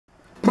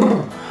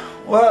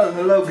Well,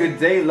 hello, good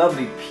day,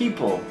 lovely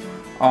people.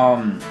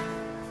 I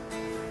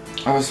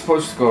was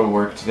supposed to go to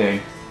work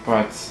today,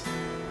 but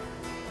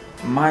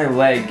my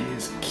leg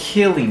is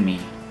killing me,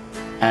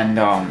 and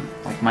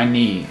like my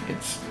knee, it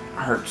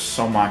hurts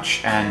so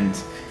much, and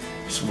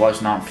just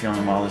was not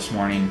feeling well this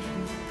morning.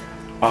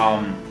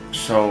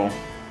 So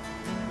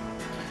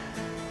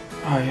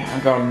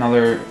I got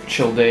another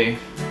chill day,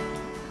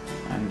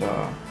 and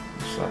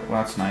so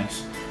that's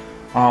nice.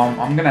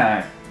 I'm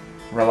gonna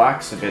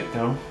relax a bit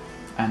though,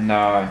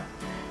 and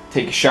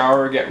take a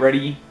shower, get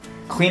ready,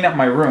 clean up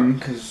my room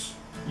because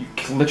you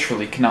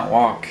literally cannot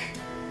walk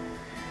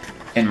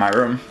in my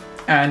room.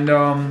 And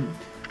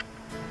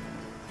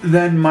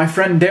then my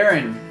friend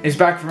Darren is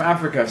back from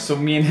Africa, so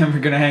me and him are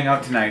gonna hang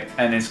out tonight,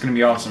 and it's gonna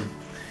be awesome.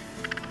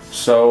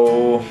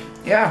 So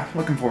yeah,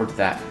 looking forward to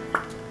that.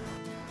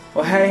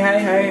 Well,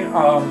 hey.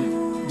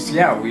 So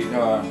yeah,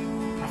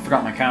 I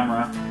forgot my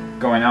camera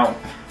going out.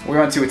 We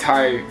went to a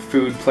Thai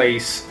food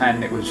place,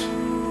 and it was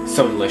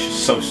so delicious,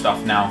 so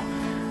stuffed now.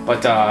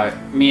 But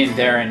me and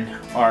Darren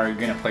are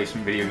gonna play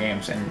some video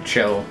games and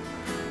chill.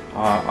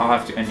 I'll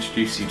have to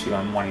introduce you to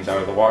him when he's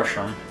out of the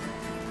washroom.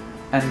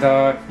 And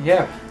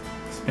yeah,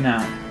 it's been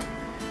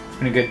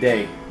a good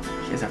day.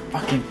 He has a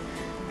fucking.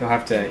 You'll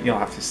have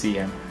to see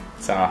him.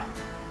 So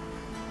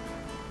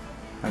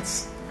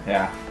that's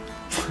yeah.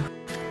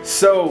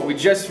 So we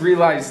just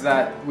realized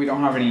that we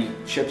don't have any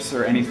chips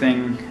or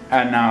anything,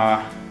 and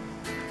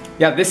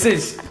yeah, this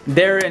is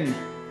Darren.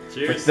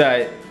 Cheers. With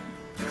the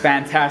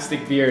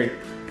fantastic beard.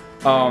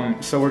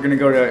 So we're gonna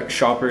go to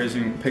Shoppers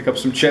and pick up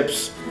some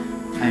chips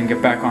and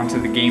get back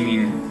onto the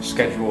gaming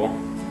schedule.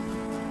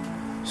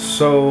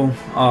 So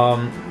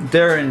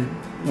Darren,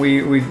 me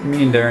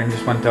and Darren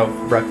just went out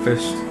for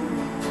breakfast,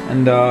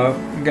 and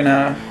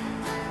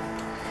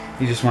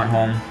he just went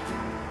home.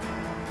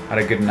 Had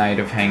a good night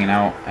of hanging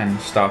out and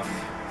stuff.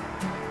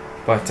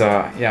 But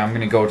yeah, I'm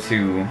gonna go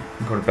to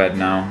bed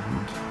now,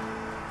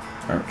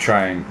 or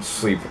try and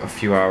sleep a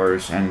few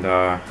hours, and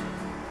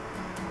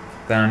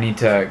then I need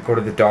to go to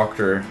the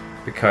doctor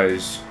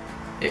because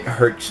it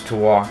hurts to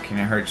walk and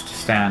it hurts to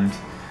stand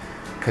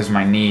because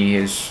my knee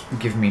is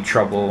giving me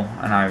trouble,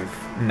 and I've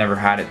never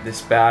had it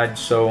this bad,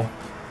 so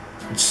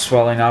it's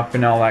swelling up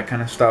and all that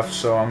kind of stuff.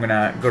 So I'm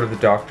gonna go to the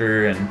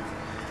doctor and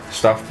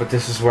stuff, but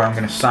this is where I'm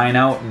gonna sign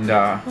out, and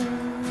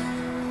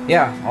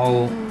yeah,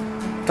 I'll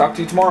talk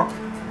to you tomorrow.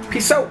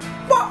 Peace out.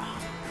 Bye.